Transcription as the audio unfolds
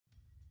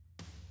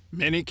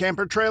Mini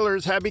camper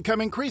trailers have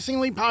become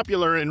increasingly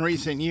popular in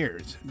recent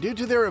years due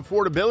to their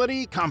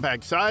affordability,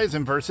 compact size,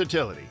 and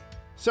versatility.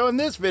 So in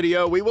this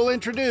video, we will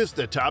introduce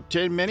the top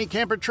 10 mini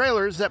camper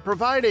trailers that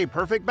provide a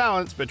perfect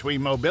balance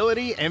between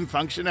mobility and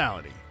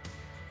functionality.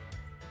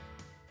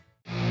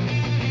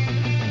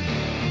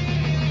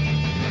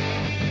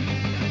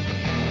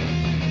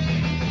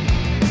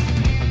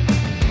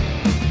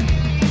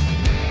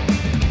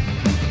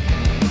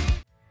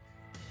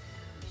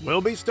 We'll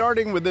be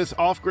starting with this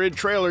off-grid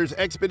trailer's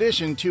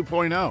Expedition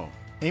 2.0,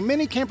 a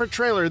mini camper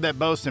trailer that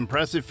boasts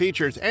impressive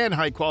features and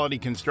high-quality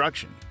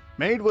construction.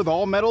 Made with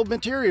all-metal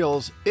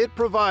materials, it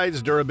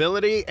provides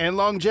durability and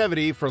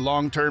longevity for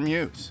long-term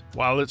use,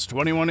 while its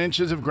 21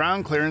 inches of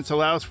ground clearance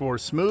allows for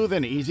smooth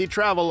and easy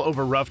travel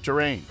over rough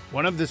terrain.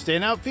 One of the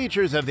standout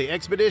features of the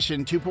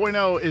Expedition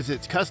 2.0 is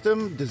its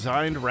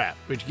custom-designed wrap,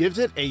 which gives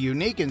it a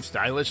unique and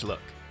stylish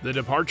look. The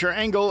departure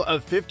angle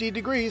of 50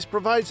 degrees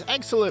provides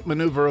excellent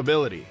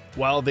maneuverability,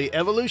 while the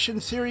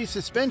Evolution Series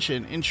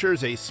suspension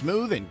ensures a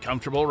smooth and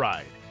comfortable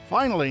ride.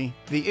 Finally,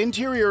 the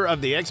interior of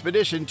the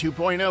Expedition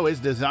 2.0 is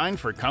designed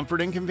for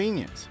comfort and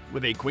convenience,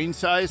 with a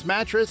queen-size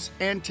mattress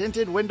and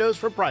tinted windows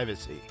for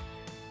privacy.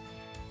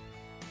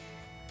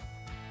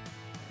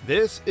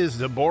 This is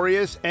the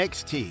Boreas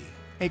XT,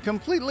 a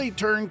completely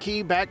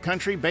turnkey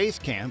backcountry base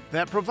camp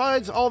that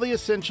provides all the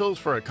essentials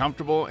for a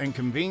comfortable and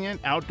convenient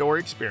outdoor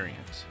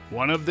experience.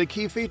 One of the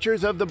key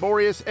features of the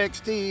Boreas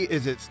XT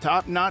is its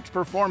top-notch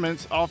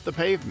performance off the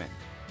pavement.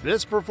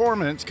 This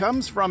performance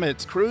comes from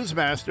its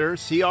Cruisemaster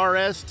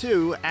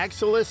CRS2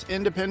 axle-less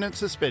independent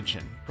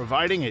suspension,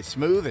 providing a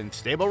smooth and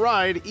stable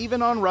ride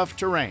even on rough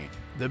terrain.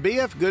 The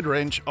BF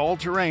Goodwrench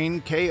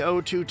all-terrain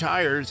KO2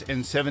 tires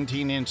and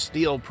 17-inch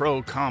Steel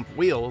Pro Comp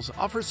wheels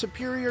offer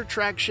superior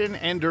traction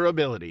and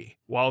durability,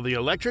 while the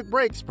electric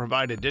brakes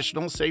provide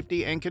additional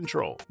safety and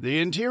control. The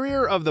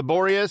interior of the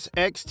Boreas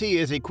XT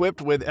is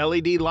equipped with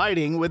LED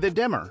lighting with a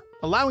dimmer,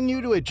 allowing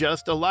you to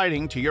adjust the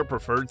lighting to your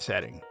preferred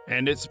setting.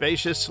 And its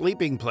spacious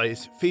sleeping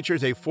place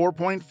features a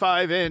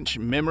 4.5-inch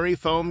memory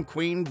foam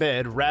queen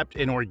bed wrapped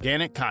in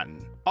organic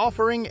cotton,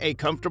 offering a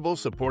comfortable,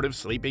 supportive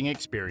sleeping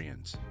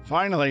experience.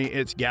 Finally,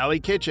 its galley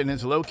kitchen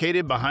is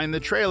located behind the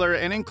trailer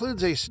and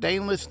includes a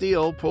stainless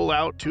steel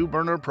pull-out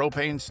 2-burner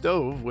propane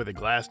stove with a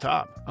glass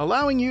top,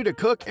 allowing you to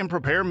cook and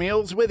prepare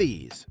meals with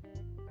ease.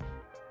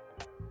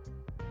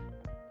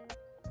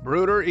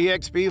 Bruder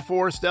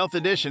EXP4 Stealth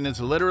Edition is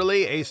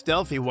literally a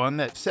stealthy one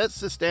that sets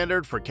the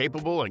standard for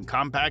capable and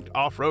compact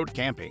off-road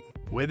camping.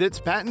 With its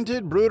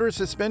patented Bruder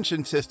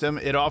suspension system,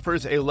 it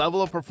offers a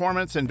level of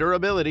performance and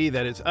durability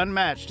that is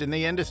unmatched in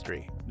the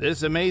industry.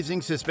 This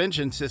amazing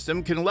suspension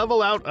system can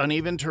level out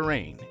uneven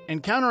terrain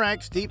and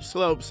counteract steep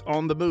slopes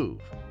on the move.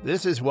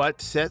 This is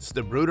what sets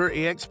the Bruder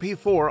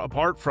EXP4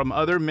 apart from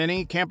other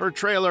mini camper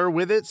trailer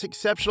with its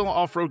exceptional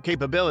off-road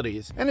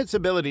capabilities and its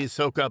ability to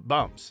soak up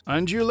bumps,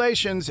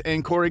 undulations,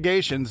 and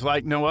corrugations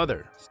like no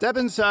other. Step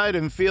inside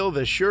and feel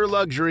the sheer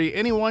luxury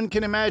anyone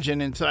can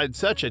imagine inside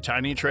such a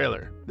tiny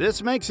trailer.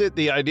 This makes it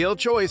the ideal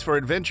choice for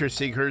adventure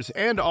seekers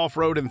and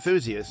off-road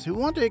enthusiasts who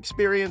want to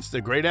experience the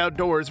great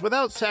outdoors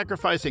without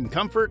sacrificing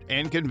comfort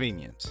and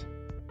convenience.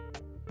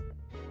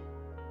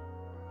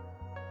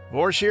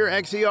 Vorsheer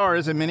XER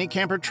is a mini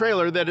camper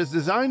trailer that is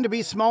designed to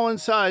be small in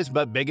size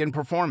but big in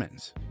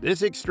performance.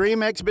 This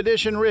extreme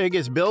expedition rig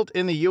is built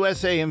in the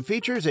USA and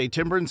features a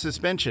timbered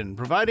suspension,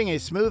 providing a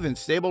smooth and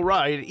stable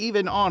ride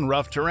even on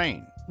rough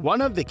terrain.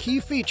 One of the key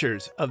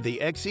features of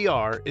the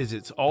XER is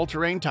its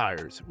all-terrain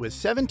tires with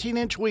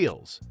 17-inch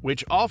wheels,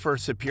 which offer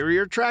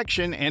superior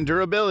traction and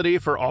durability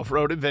for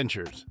off-road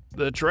adventures.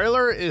 The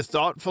trailer is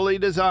thoughtfully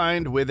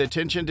designed with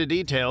attention to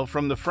detail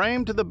from the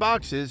frame to the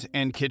boxes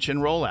and kitchen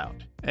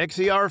rollout.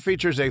 XER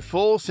features a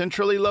full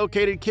centrally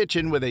located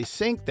kitchen with a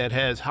sink that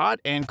has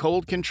hot and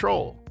cold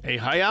control, a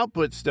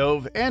high-output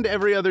stove, and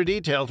every other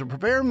detail to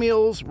prepare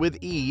meals with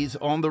ease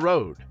on the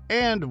road.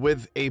 And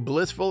with a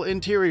blissful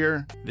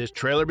interior, this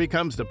trailer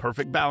becomes the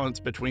perfect balance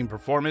between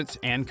performance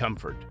and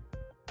comfort.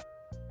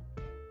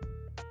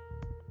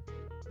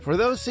 For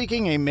those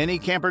seeking a mini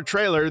camper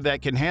trailer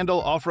that can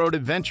handle off-road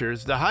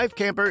adventures, the Hive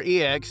Camper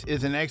EX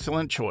is an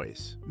excellent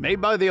choice.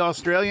 Made by the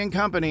Australian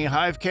company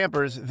Hive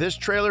Campers, this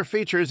trailer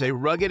features a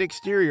rugged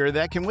exterior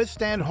that can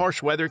withstand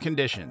harsh weather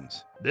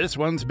conditions. This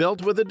one's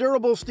built with a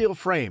durable steel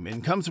frame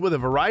and comes with a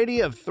variety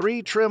of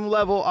 3 trim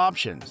level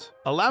options,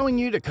 allowing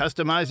you to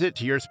customize it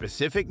to your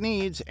specific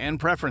needs and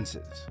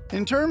preferences.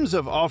 In terms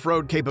of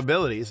off-road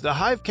capabilities, the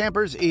Hive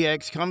Campers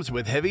EX comes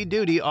with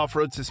heavy-duty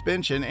off-road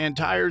suspension and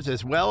tires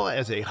as well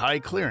as a high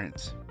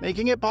clearance,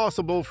 making it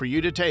possible for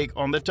you to take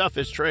on the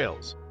toughest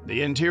trails.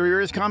 The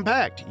interior is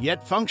compact,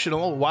 yet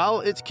functional, while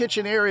its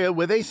kitchen area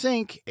with a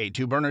sink, a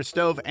 2-burner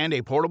stove, and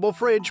a portable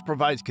fridge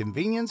provides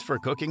convenience for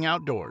cooking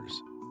outdoors.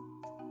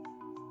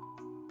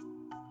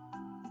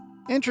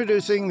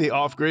 Introducing the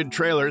Off-Grid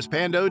Trailers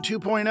Pando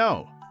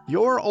 2.0,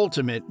 your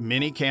ultimate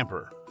mini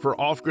camper for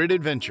off-grid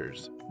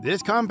adventures.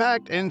 This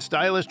compact and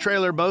stylish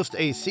trailer boasts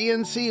a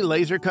CNC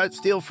laser-cut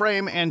steel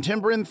frame and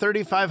Timberin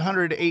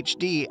 3500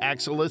 HD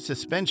axle-less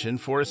suspension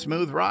for a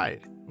smooth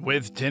ride.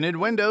 With tinted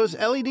windows,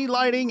 LED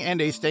lighting, and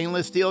a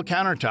stainless steel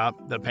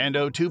countertop, the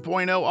Pando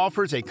 2.0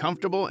 offers a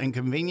comfortable and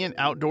convenient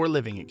outdoor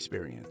living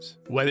experience.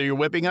 Whether you're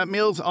whipping up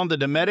meals on the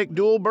Dometic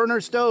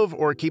dual-burner stove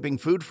or keeping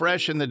food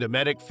fresh in the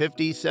Dometic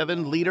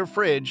 57-liter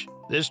fridge,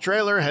 this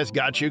trailer has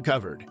got you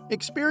covered.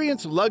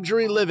 Experience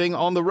luxury living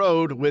on the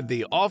road with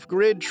the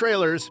off-grid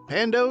trailers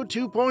Pando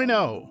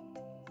 2.0.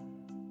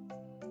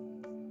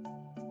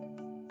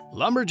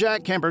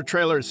 Lumberjack Camper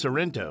Trailer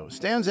Sorrento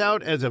stands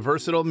out as a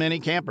versatile mini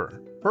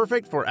camper,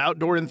 perfect for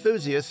outdoor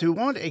enthusiasts who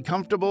want a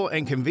comfortable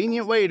and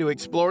convenient way to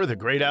explore the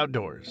great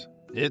outdoors.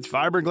 Its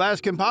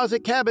fiberglass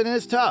composite cabin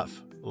is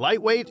tough,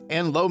 lightweight,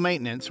 and low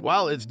maintenance,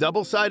 while its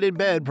double-sided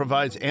bed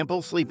provides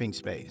ample sleeping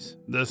space.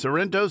 The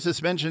Sorrento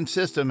suspension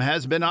system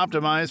has been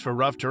optimized for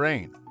rough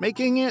terrain,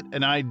 making it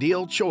an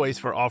ideal choice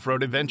for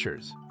off-road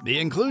adventures. The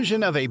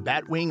inclusion of a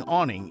batwing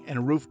awning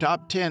and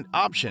rooftop tent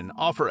option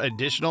offer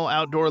additional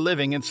outdoor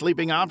living and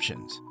sleeping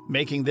options,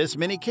 making this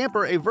mini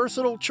camper a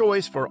versatile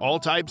choice for all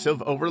types of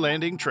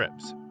overlanding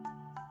trips.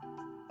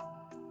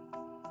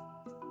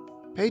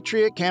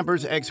 Patriot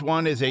Campers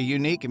X1 is a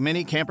unique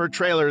mini camper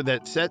trailer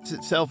that sets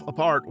itself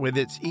apart with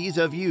its ease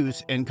of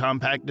use and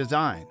compact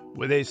design.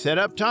 With a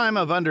setup time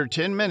of under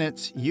 10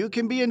 minutes, you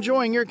can be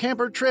enjoying your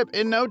camper trip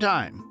in no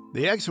time.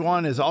 The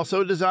X1 is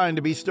also designed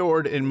to be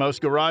stored in most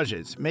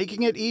garages,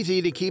 making it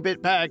easy to keep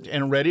it packed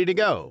and ready to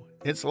go.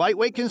 Its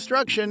lightweight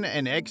construction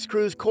and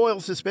X-Cruise coil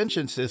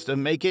suspension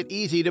system make it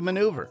easy to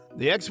maneuver.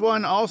 The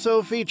X1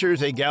 also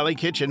features a galley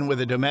kitchen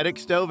with a Dometic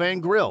stove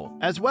and grill,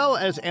 as well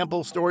as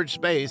ample storage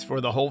space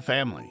for the whole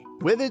family.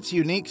 With its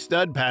unique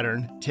stud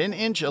pattern,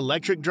 10-inch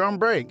electric drum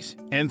brakes,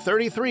 and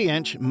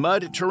 33-inch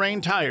mud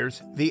terrain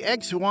tires, the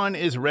X1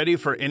 is ready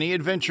for any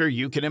adventure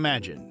you can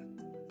imagine.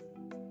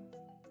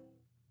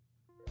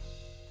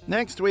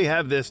 Next, we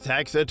have this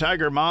Taxa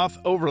Tigermoth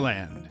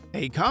Overland,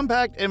 a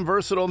compact and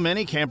versatile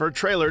mini camper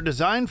trailer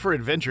designed for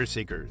adventure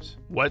seekers.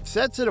 What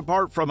sets it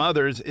apart from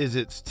others is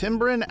its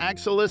Timbren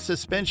axle-less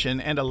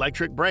suspension and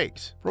electric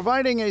brakes,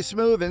 providing a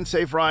smooth and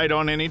safe ride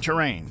on any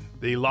terrain.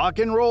 The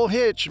lock-and-roll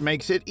hitch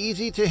makes it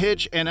easy to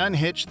hitch and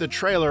unhitch the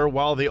trailer,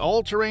 while the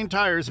all-terrain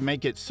tires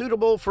make it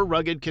suitable for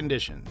rugged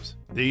conditions.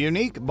 The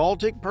unique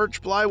Baltic Perch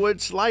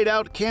plywood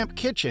slide-out camp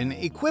kitchen,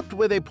 equipped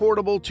with a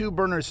portable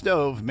 2-burner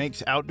stove,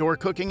 makes outdoor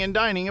cooking and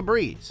dining a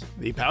breeze.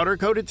 The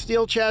powder-coated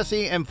steel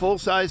chassis and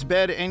full-size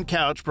bed and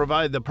couch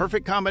provide the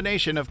perfect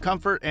combination of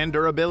comfort and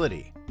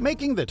durability,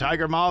 making the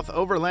Tigermoth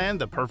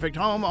Overland the perfect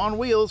home on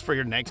wheels for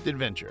your next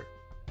adventure.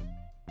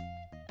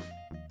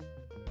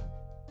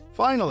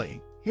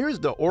 Finally, here's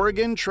the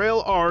Oregon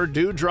Trail R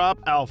DoDrop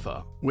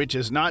Alpha, which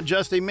is not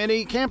just a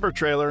mini camper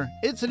trailer,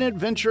 it's an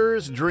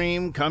adventurer's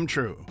dream come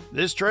true.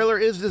 This trailer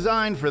is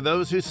designed for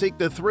those who seek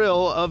the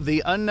thrill of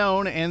the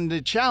unknown and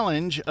the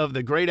challenge of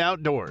the great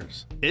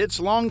outdoors. Its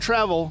long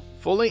travel,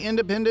 fully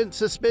independent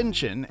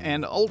suspension,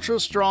 and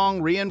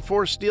ultra-strong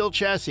reinforced steel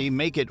chassis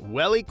make it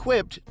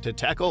well-equipped to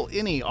tackle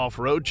any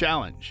off-road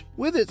challenge.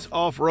 With its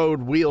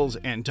off-road wheels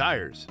and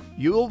tires,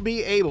 you'll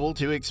be able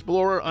to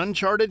explore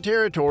uncharted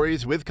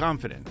territories with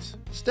confidence.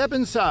 Step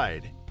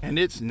inside, and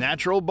its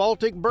natural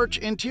Baltic birch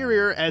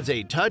interior adds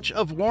a touch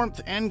of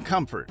warmth and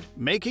comfort,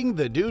 making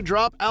the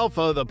DoDrop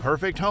Alpha the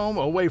perfect home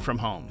away from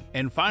home.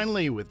 And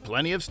finally, with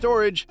plenty of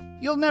storage,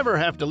 you'll never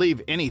have to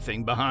leave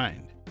anything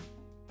behind.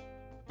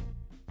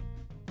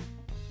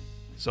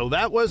 So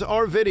that was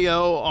our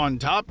video on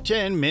top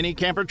 10 mini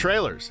camper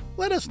trailers.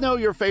 Let us know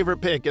your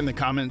favorite pick in the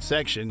comments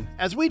section,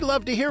 as we'd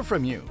love to hear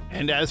from you.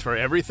 And as for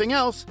everything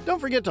else, don't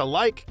forget to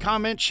like,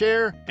 comment,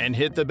 share, and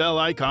hit the bell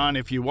icon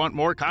if you want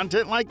more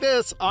content like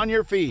this on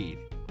your feed.